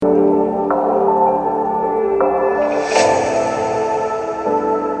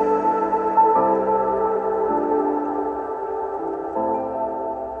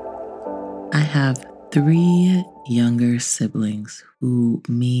three younger siblings who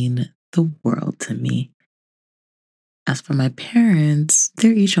mean the world to me. As for my parents,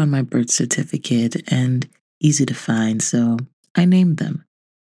 they're each on my birth certificate and easy to find, so I named them.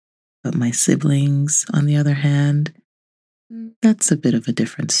 But my siblings, on the other hand, that's a bit of a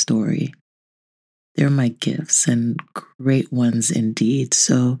different story. They're my gifts and great ones indeed,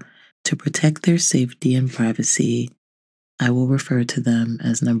 so to protect their safety and privacy, I will refer to them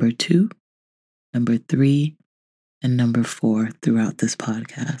as number two, number three, and number four throughout this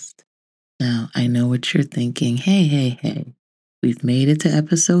podcast. Now, I know what you're thinking. Hey. We've made it to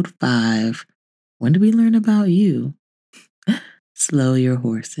episode 5. When did we learn about you? Slow your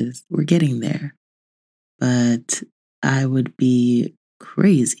horses. We're getting there. But I would be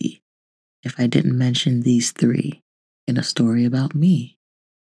crazy if I didn't mention these three in a story about me.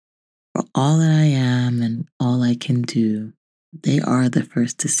 For all that I am and all I can do, they are the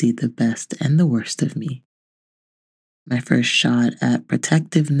first to see the best and the worst of me. My first shot at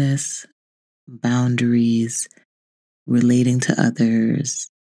protectiveness, boundaries, relating to others,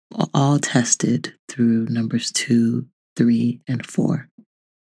 all tested through numbers 2, 3, and 4.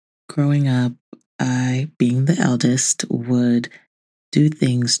 Growing up, I, being the eldest, would do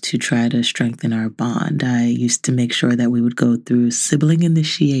things to try to strengthen our bond. I used to make sure that we would go through sibling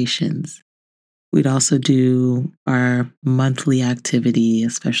initiations. We'd also do our monthly activity,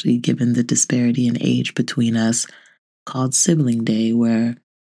 especially given the disparity in age between us, called Sibling Day, where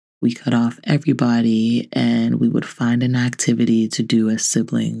we cut off everybody and we would find an activity to do as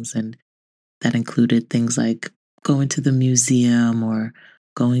siblings. And that included things like going to the museum or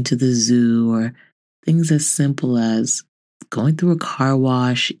going to the zoo or things as simple as going through a car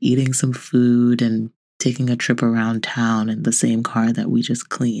wash, eating some food, and taking a trip around town in the same car that we just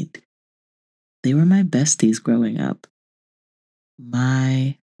cleaned. They were my besties growing up.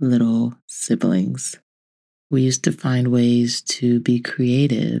 My little siblings. We used to find ways to be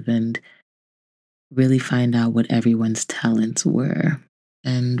creative and really find out what everyone's talents were.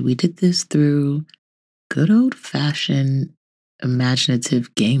 And we did this through good old fashioned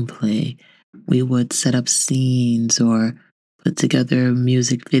imaginative gameplay. We would set up scenes or put together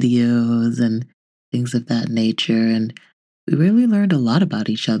music videos and things of that nature. And we really learned a lot about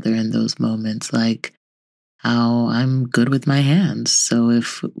each other in those moments, like how I'm good with my hands. So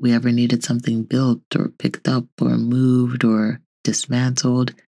if we ever needed something built or picked up or moved or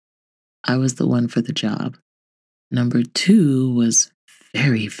dismantled, I was the one for the job. Number two was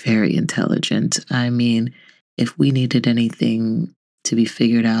very intelligent. I mean, if we needed anything to be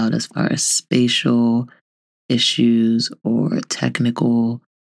figured out as far as spatial issues or technical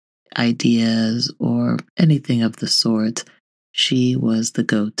ideas or anything of the sort, she was the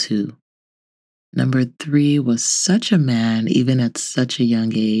go to. Number three was such a man, even at such a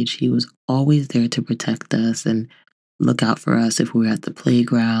young age. He was always there to protect us and look out for us if we were at the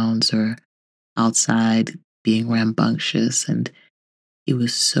playgrounds or outside being rambunctious. And he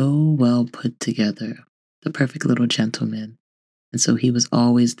was so well put together, the perfect little gentleman. And so he was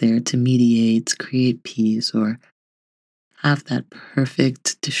always there to mediate, create peace, or have that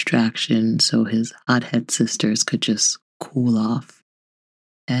perfect distraction so his hothead sisters could just cool off.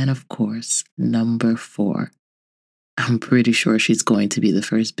 And of course, number 4. I'm pretty sure she's going to be the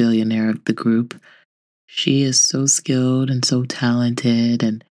first billionaire of the group. She is so skilled and so talented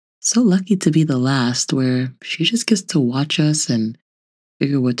and so lucky to be the last, where she just gets to watch us and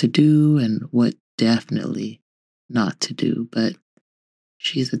figure what to do and what definitely not to do. But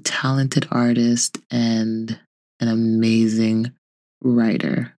she's a talented artist and an amazing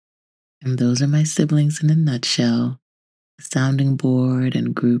writer. And those are my siblings in a nutshell. A sounding board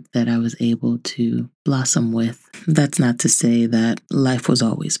and group that I was able to blossom with. That's not to say that life was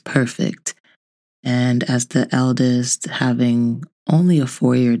always perfect. And as the eldest, having only a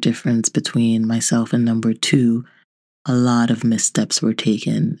 4-year difference between myself and number 2, a lot of missteps were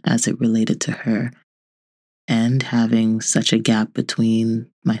taken as it related to her. And having such a gap between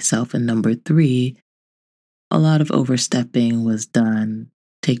myself and number 3, a lot of overstepping was done,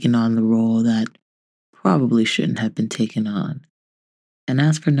 taking on the role that probably shouldn't have been taken on. And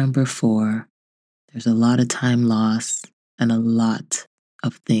as for number 4, there's a lot of time lost and a lot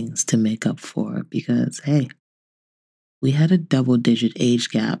of things to make up for because, hey, we had a double-digit age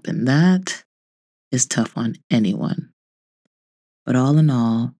gap, and that is tough on anyone. But all in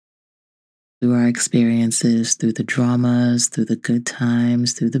all, through our experiences, through the dramas, through the good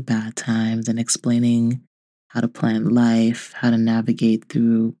times, through the bad times, and explaining how to plan life, how to navigate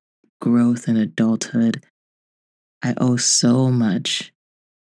through growth and adulthood, I owe so much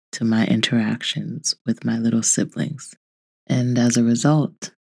to my interactions with my little siblings. And as a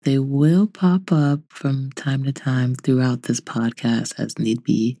result, They will pop up from time to time throughout this podcast as need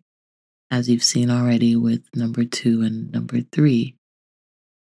be, as you've seen already with number 2 and number 3.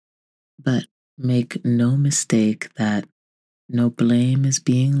 But make no mistake that no blame is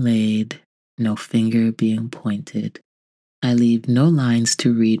being laid, no finger being pointed. I leave no lines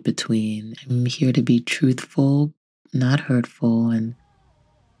to read between. I'm here to be truthful, not hurtful, and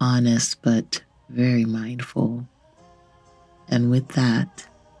honest, but very mindful. And with that,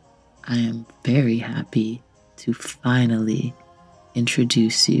 I am very happy to finally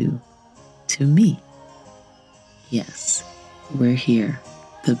introduce you to me. Yes, we're here,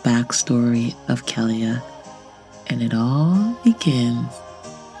 the backstory of Kelia, and it all begins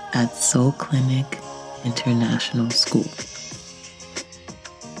at Soul Clinic International School.